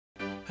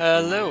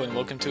Hello and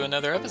welcome to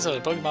another episode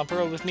of Pokemon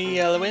Pearl with me,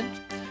 Yellowin.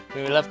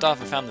 When we left off,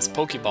 I found this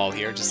Pokeball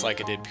here, just like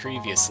I did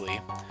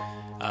previously.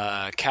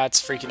 Cat's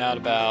freaking out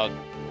about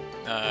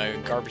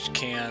garbage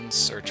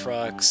cans or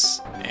trucks,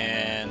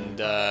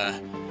 and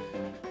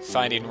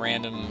finding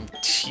random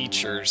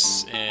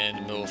teachers in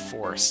the middle of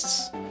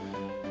forests.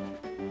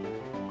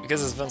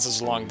 Because it's been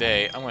such a long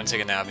day, I'm going to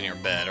take a nap in your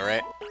bed,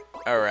 alright?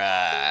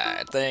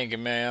 Alright, thank you,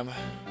 ma'am.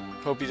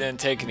 Hope you didn't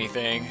take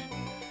anything.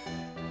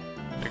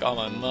 Like all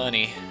my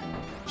money.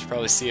 Should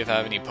probably see if I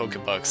have any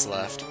Pokebucks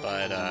left,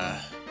 but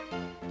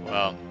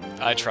well,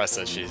 I trust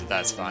that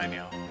that's fine, you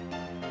know.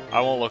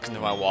 I won't look into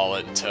my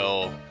wallet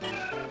until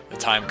the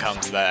time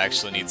comes that I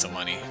actually need some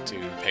money to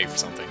pay for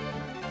something.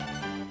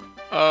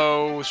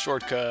 Oh,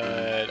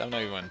 shortcut. I'm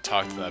not even going to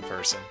talk to that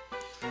person.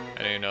 I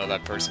don't even know if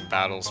that person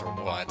battles or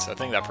what. I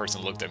think that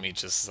person looked at me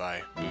just as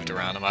I moved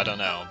around him. I don't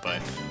know,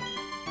 but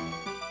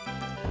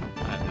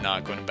I'm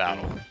not going to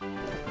battle.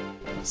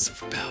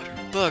 Super powder.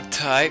 Bug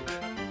type.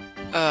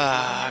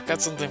 Got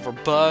something for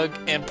bug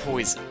and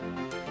poison.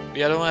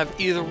 But I don't have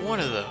either one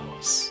of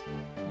those.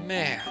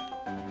 Man.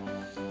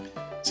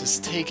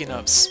 Just taking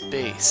up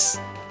space.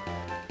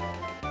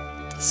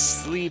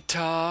 Sleep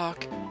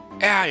talk.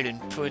 I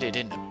didn't put it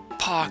in the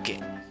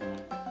pocket.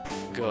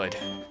 Good.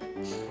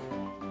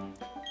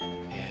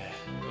 Yeah.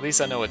 At least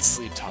I know what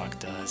sleep talk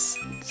does.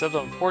 Except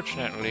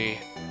unfortunately,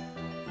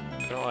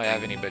 I don't really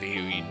have anybody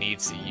who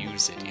needs to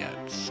use it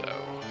yet, so...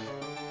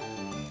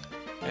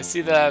 I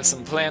see that I have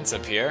some plants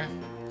up here.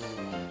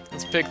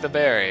 Let's pick the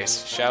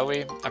berries, shall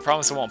we? I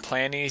promise I won't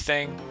plant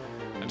anything.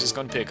 I'm just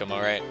gonna pick them,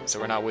 alright? So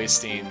we're not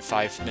wasting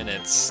 5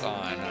 minutes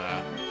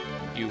on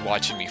you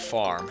watching me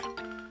farm.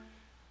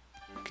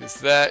 Cause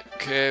that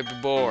could be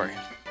boring.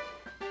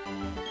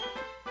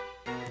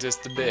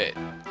 Just a bit.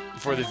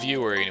 For the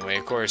viewer, anyway.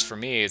 Of course, for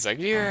me, it's like,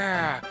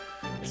 yeah!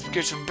 Let's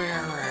get some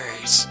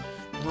berries!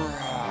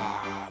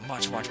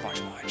 Much.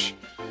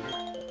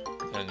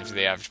 And for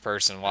the average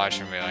person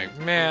watching me, like,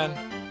 man,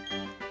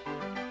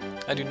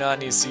 I do not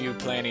need to see you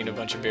planting a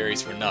bunch of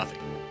berries for nothing.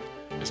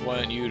 I just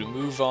want you to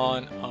move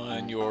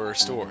on your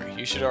story.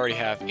 You should already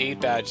have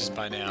 8 badges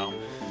by now.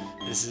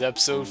 This is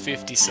episode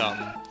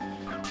 50-something.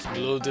 I'm a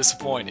little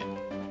disappointed.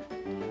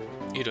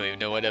 You don't even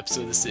know what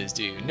episode this is,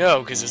 do you?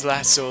 No, because this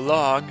lasts so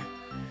long.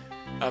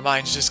 My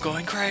mind's just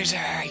going crazy.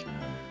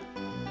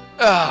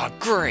 Ah,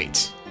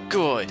 great.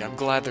 Good. I'm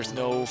glad there's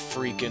no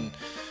freaking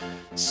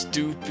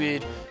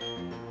stupid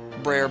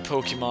rare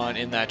Pokemon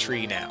in that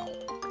tree now.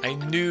 I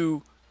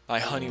knew my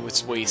honey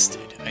was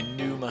wasted. I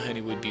knew my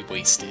honey would be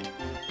wasted.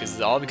 Because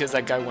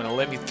that guy wouldn't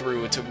let me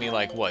through. It took me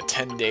like, what,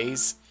 10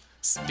 days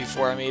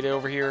before I made it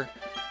over here?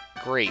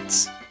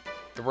 Great.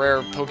 The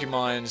rare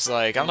Pokemon's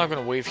like, I'm not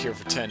going to wait here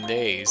for 10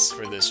 days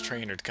for this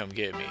trainer to come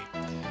get me.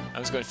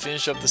 I'm just going to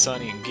finish up this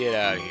honey and get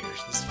out of here.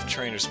 This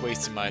trainer's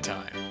wasting my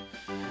time.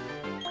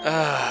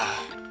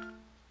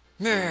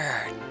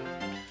 Man.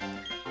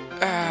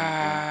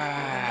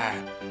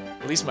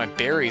 At least my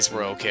berries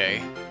were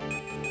okay.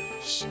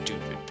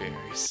 Stupid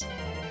berries.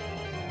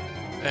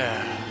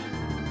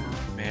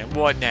 Man,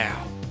 what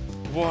now?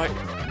 What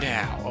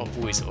now? Oh,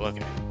 Buizel,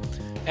 okay.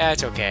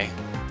 That's okay.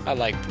 I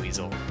like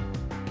Buizel.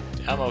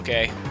 I'm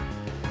okay.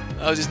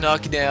 I'll just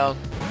knock you down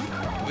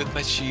with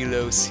my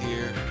Shilos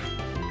here.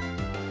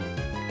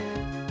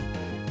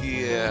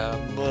 Yeah,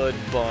 Mud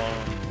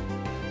Bomb.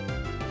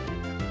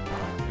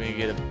 I'm gonna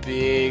get a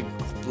big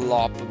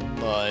blob of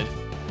mud.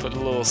 Put a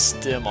little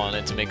stem on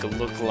it to make it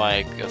look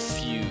like a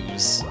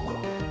fuse.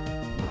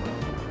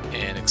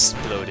 And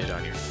explode it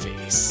on your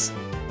face.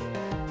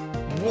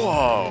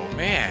 Whoa,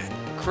 man.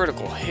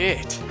 Critical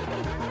hit.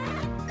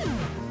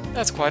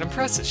 That's quite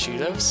impressive,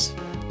 Shilos.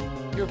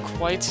 You're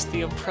quite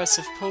the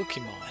impressive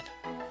Pokemon.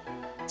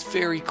 It's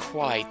very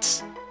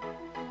quite.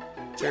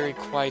 Very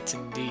quite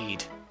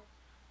indeed.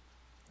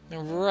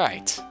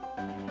 Alright.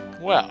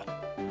 Well,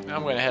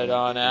 I'm gonna head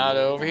on out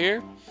over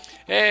here.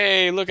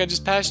 Hey, look, I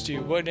just passed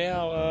you. What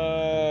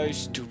now? You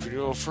stupid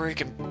little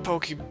freaking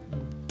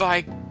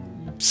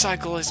Pokebike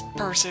cyclist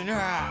person.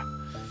 I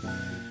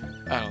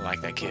don't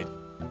like that kid.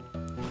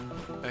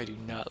 I do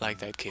not like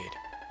that kid.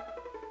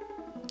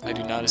 I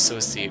do not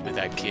associate with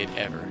that kid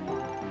ever.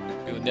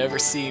 You'll never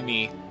see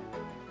me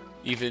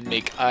even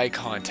make eye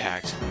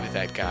contact with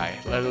that guy,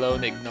 let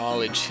alone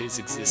acknowledge his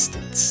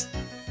existence.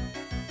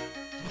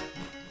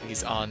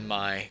 He's on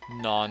my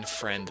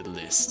non-friend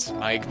list,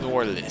 my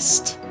ignore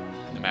list,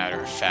 as a matter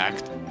of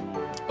fact.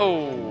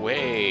 Oh,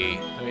 hey,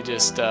 let me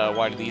just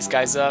wire these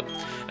guys up.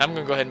 I'm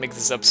gonna go ahead and make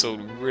this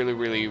episode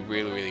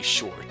really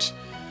short.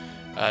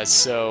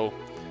 So,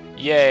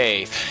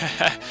 yay.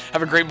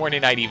 Have a great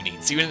morning, night,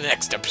 evening. See you in the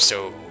next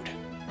episode.